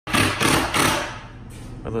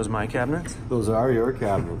Are those my cabinets? Those are your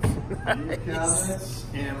cabinets. Nice. Your cabinets,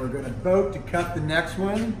 and we're going to about to cut the next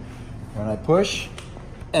one. When I push,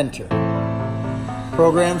 enter.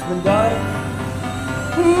 Program's been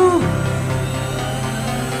done. Woo!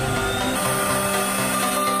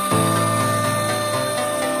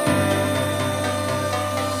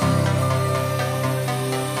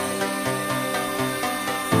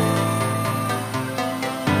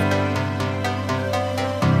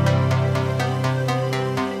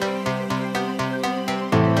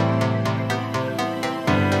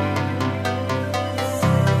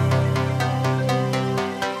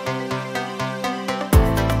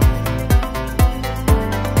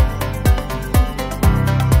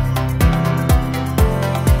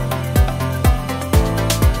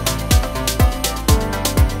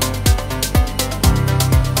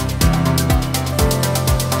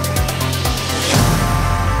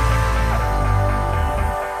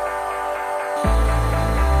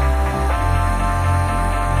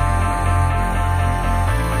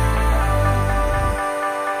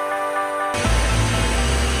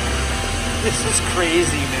 This is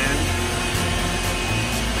crazy, man.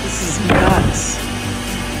 This is nuts.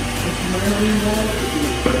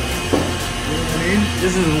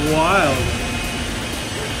 This is wild.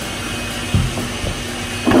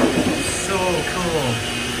 So cool.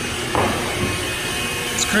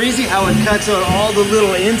 It's crazy how it cuts out all the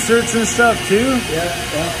little inserts and stuff too. Yeah.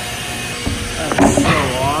 That's so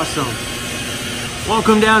awesome.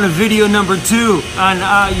 Welcome down to video number 2.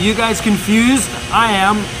 And you guys confused? I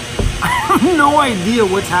am. I have no idea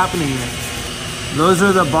what's happening here. Those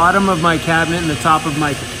are the bottom of my cabinet and the top of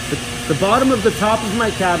my... The bottom of the top of my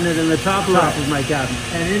cabinet and the top of my cabinet.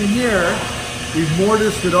 And in here, we've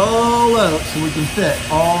mortised it all out so we can fit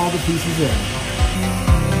all the pieces in.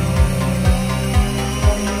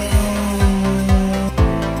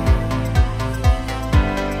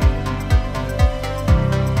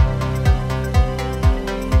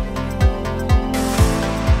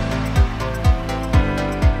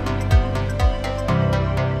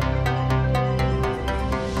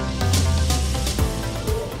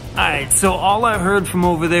 Alright, so all I heard from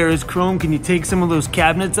over there is, Chrome, can you take some of those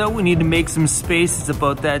cabinets out? We need to make some space. It's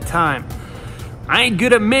about that time. I ain't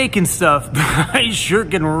good at making stuff, but I sure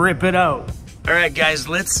can rip it out. Alright guys,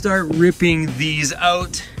 let's start ripping these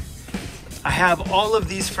out. I have all of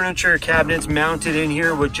these furniture cabinets mounted in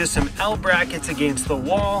here with just some L brackets against the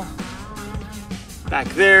wall. Back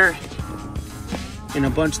there. And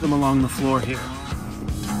a bunch of them along the floor here.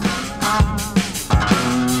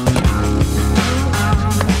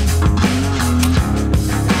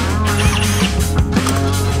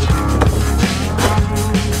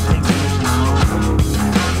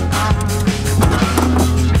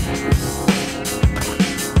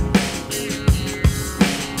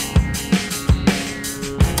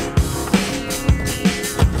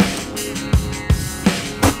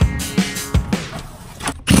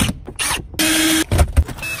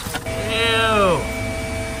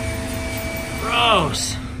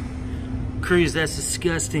 CRUZ, that's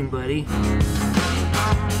disgusting, buddy.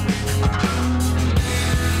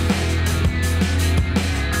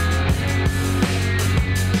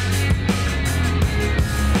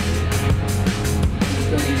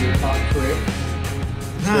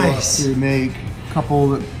 Nice. So you make a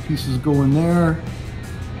couple of pieces go in there.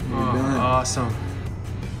 Oh, awesome.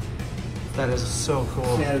 That is so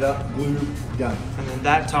cool. Sand it up, glue, done. And then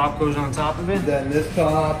that top goes on top of it? Then this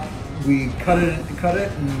top, we cut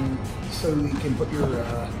it, and so you can put your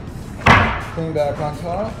thing back on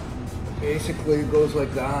top. Basically, it goes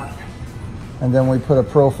like that. And then we put a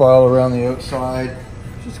profile around the outside.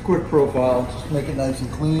 Just a quick profile, just make it nice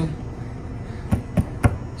and clean.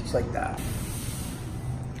 Just like that.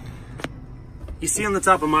 You see on the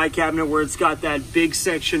top of my cabinet where it's got that big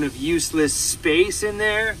section of useless space in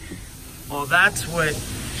there? Well, that's what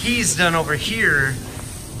he's done over here,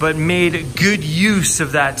 but made good use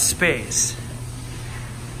of that space.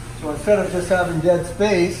 So instead of just having dead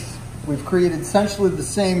space, we've created essentially the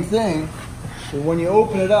same thing. So when you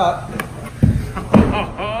open it up,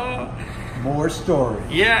 more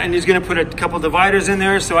storage. Yeah, and he's gonna put a couple dividers in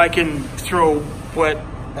there so I can throw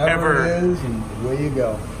whatever it is, and away you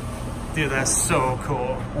go. Dude, that's so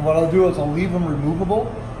cool. And what I'll do is I'll leave them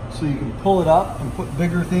removable so you can pull it up and put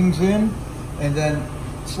bigger things in and then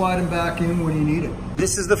slide them back in when you need it.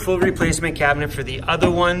 This is the full replacement cabinet for the other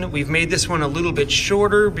one. We've made this one a little bit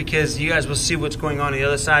shorter because you guys will see what's going on the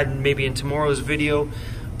other side maybe in tomorrow's video.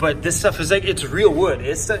 But this stuff is like, it's real wood.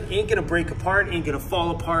 It ain't gonna break apart, ain't gonna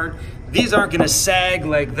fall apart. These aren't gonna sag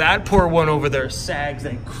like that poor one over there sags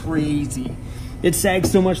like crazy. It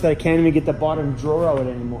sags so much that I can't even get the bottom drawer out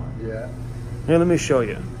anymore. Yeah. Here, let me show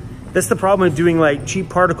you. That's the problem with doing like cheap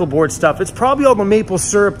particle board stuff. It's probably all the maple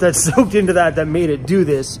syrup that's soaked into that made it do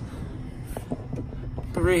this.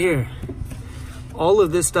 But right here, all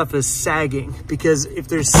of this stuff is sagging because if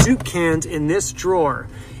there's soup cans in this drawer,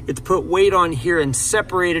 it's put weight on here and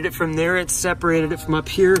separated it from there. It's separated it from up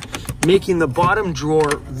here, making the bottom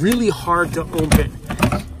drawer really hard to open.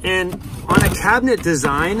 And on a cabinet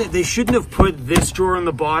design, they shouldn't have put this drawer on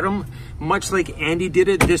the bottom. Much like Andy did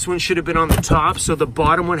it, this one should have been on the top, so the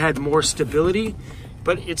bottom one had more stability,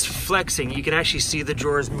 but it's flexing. You can actually see the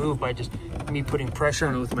drawers move by just me putting pressure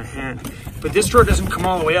on it with my hand. But this drawer doesn't come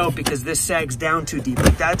all the way out because this sags down too deep.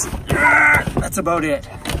 But that's about it.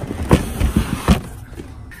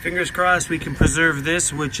 Fingers crossed we can preserve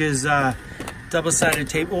this, which is double-sided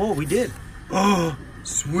tape. Oh, we did. Oh,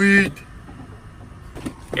 sweet.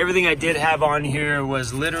 Everything I did have on here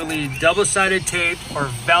was literally double-sided tape or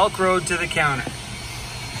Velcroed to the counter.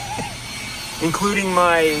 Including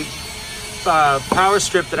my power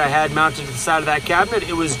strip that I had mounted to the side of that cabinet.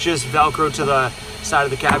 It was just Velcro to the side of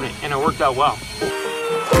the cabinet, and it worked out well.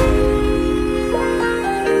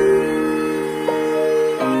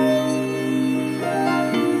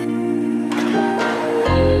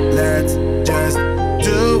 Let's just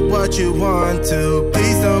do what you want to.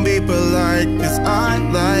 Please don't be polite, cause I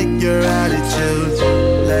like your attitude.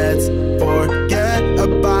 Let's forget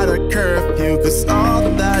about a curfew, cause all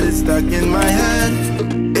that is stuck in my head.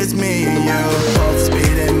 It's me and you, both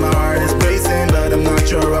speeding, my heart is racing, but I'm not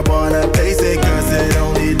sure I wanna pace it, cause it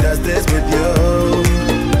only does this with you.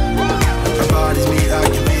 Our bodies meet, I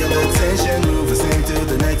can feel the tension, move us into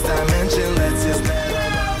the next dimension. Let's just let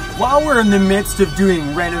our... While we're in the midst of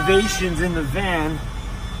doing renovations in the van,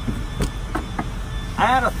 I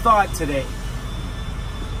had a thought today.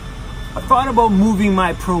 I thought about moving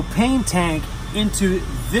my propane tank into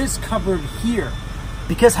this cupboard here.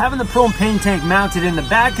 Because having the propane tank mounted in the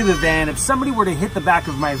back of the van, if somebody were to hit the back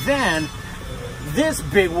of my van, this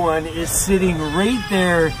big one is sitting right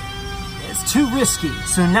there. It's too risky.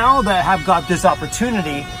 So now that I've got this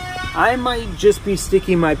opportunity, I might just be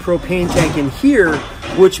sticking my propane tank in here,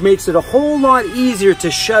 which makes it a whole lot easier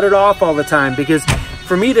to shut it off all the time. Because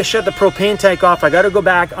for me to shut the propane tank off, I gotta go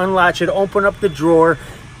back, unlatch it, open up the drawer,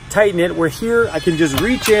 tighten it. Where here, I can just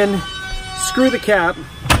reach in, screw the cap,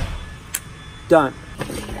 done.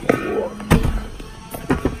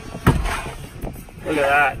 Look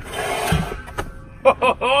at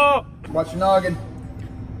that. Watch your noggin.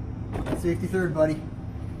 Safety third, buddy.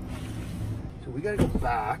 So we gotta go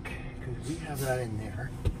back, because we have that in there.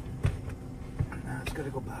 Now it's gotta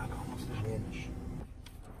go back almost an inch.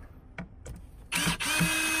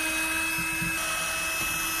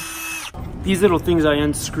 These little things I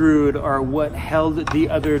unscrewed are what held the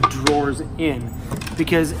other drawers in.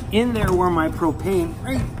 Because in there where my propane,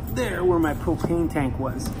 right there where my propane tank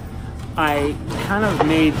was, I kind of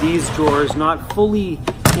made these drawers not fully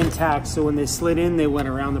intact, so when they slid in, they went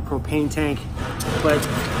around the propane tank. But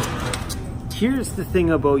here's the thing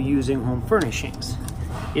about using home furnishings.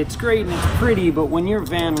 It's great and it's pretty, but when your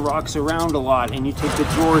van rocks around a lot and you take the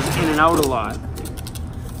drawers in and out a lot,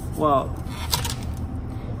 well,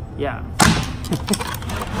 yeah.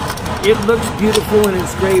 It looks beautiful and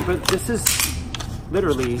it's great, but this is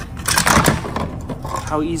literally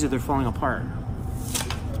how easy they're falling apart.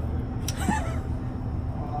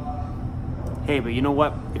 Hey, but you know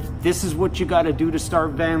what? If this is what you gotta do to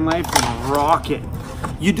start van life, then rock it.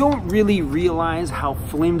 You don't really realize how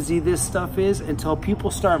flimsy this stuff is until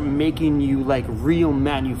people start making you like real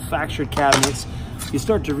manufactured cabinets. You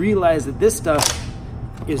start to realize that this stuff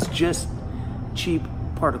is just cheap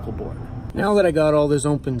particle board. Now that I got all this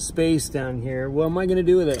open space down here, what am I gonna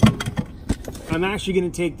do with it? I'm actually gonna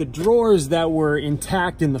take the drawers that were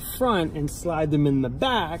intact in the front and slide them in the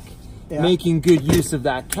back, making good use of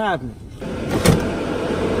that cabinet.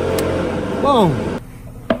 Boom.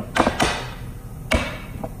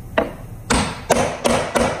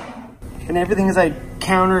 And everything is like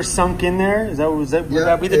counter sunk in there? Would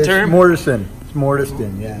that be the term? Mortising. It's mortised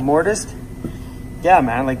in, yeah. Mortised? Yeah,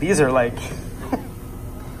 man, like these are like,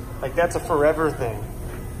 like that's a forever thing.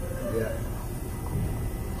 Yeah.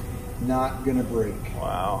 Not gonna break.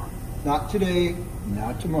 Wow. Not today,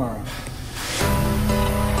 not tomorrow.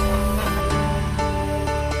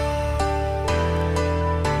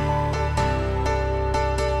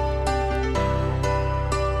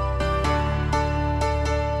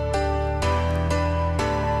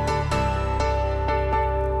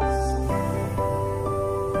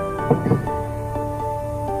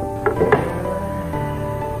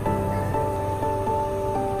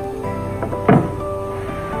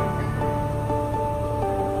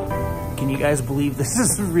 guys believe this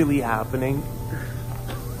is really happening?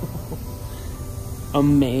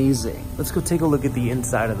 Amazing. Let's go take a look at the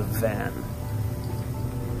inside of the van.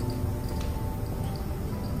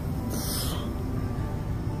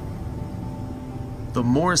 The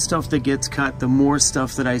more stuff that gets cut, the more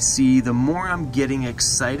stuff that I see, the more I'm getting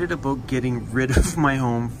excited about getting rid of my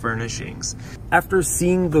home furnishings. After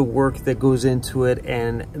seeing the work that goes into it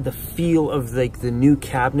and the feel of like the new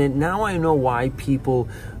cabinet, now I know why people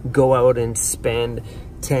go out and spend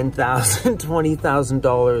 $10,000,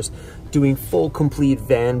 $20,000 doing full complete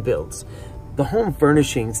van builds. The home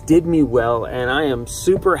furnishings did me well, and I am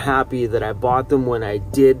super happy that I bought them when I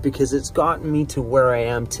did, because it's gotten me to where I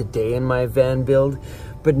am today in my van build.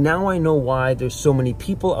 But now I know why there's so many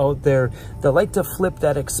people out there that like to flip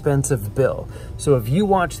that expensive bill. So if you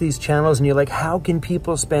watch these channels and you're like, how can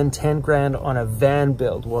people spend 10 grand on a van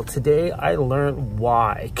build? Well, today I learned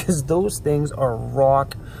why, because those things are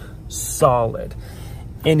rock solid.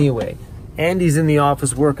 Anyway, Andy's in the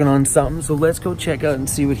office working on something, so let's go check out and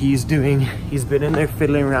see what he's doing. He's been in there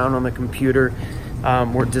fiddling around on the computer.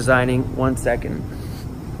 We're designing, 1 second.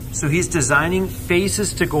 So he's designing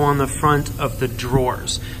faces to go on the front of the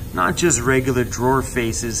drawers. Not just regular drawer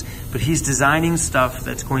faces, but he's designing stuff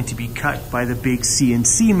that's going to be cut by the big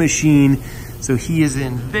CNC machine. So he is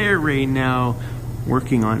in there right now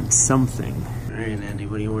working on something. All right, Andy,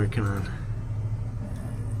 what are you working on?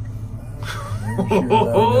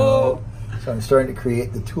 So I'm starting to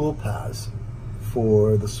create the tool paths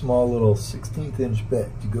for the small little 16th inch bit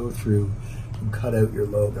to go through and cut out your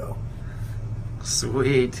logo.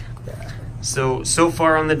 Sweet. Yeah. So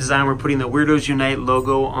far on the design, we're putting the Weirdos Unite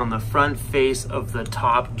logo on the front face of the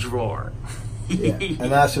top drawer. Yeah,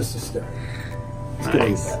 and that's just a start. It's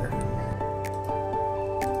getting better.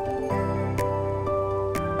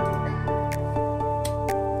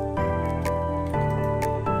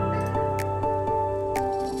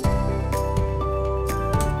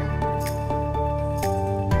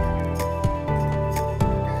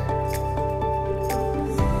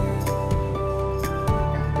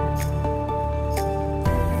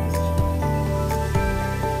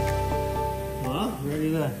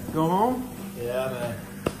 Go home? Yeah, man.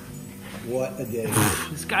 What a day.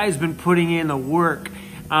 This guy's been putting in the work.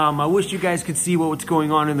 I wish you guys could see what's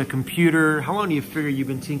going on in the computer. How long do you figure you've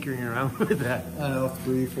been tinkering around with that? I don't know,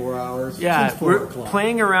 3-4 hours. Yeah, we're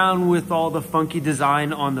playing around with all the funky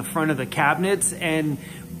design on the front of the cabinets, and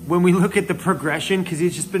when we look at the progression, because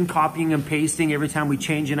he's just been copying and pasting every time we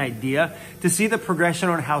change an idea, to see the progression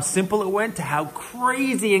on how simple it went to how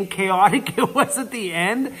crazy and chaotic it was at the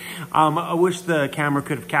end. I wish the camera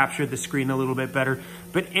could have captured the screen a little bit better.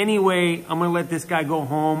 But anyway, I'm gonna let this guy go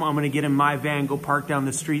home. I'm gonna get in my van, go park down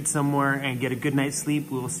the street somewhere and get a good night's sleep.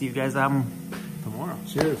 We will see you guys tomorrow.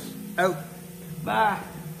 Cheers. Out. Bye.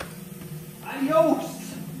 Adios.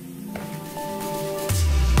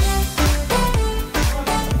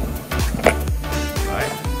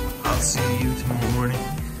 I'll see you tomorrow morning.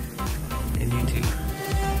 And you too.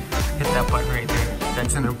 Hit that button right there.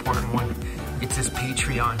 That's an important one. It says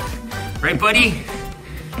Patreon. Right, buddy?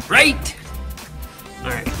 Right? All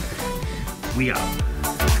right. We out.